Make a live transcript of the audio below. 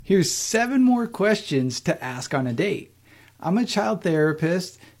Here's 7 more questions to ask on a date. I'm a child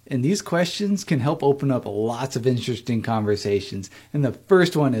therapist, and these questions can help open up lots of interesting conversations. And the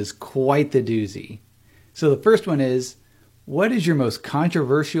first one is quite the doozy. So the first one is, what is your most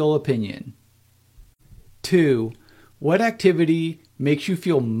controversial opinion? 2, what activity makes you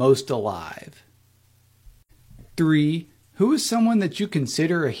feel most alive? 3, who is someone that you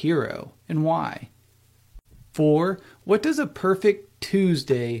consider a hero and why? 4, what does a perfect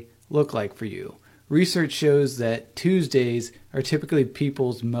Tuesday look like for you? Research shows that Tuesdays are typically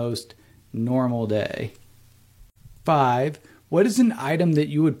people's most normal day. 5, what is an item that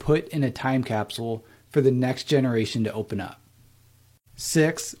you would put in a time capsule for the next generation to open up?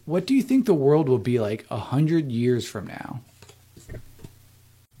 6, what do you think the world will be like 100 years from now?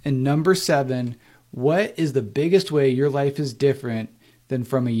 And number 7, what is the biggest way your life is different than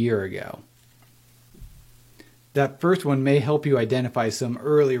from a year ago? That first one may help you identify some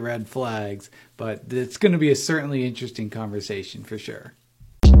early red flags, but it's going to be a certainly interesting conversation for sure.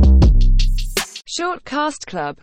 Shortcast Club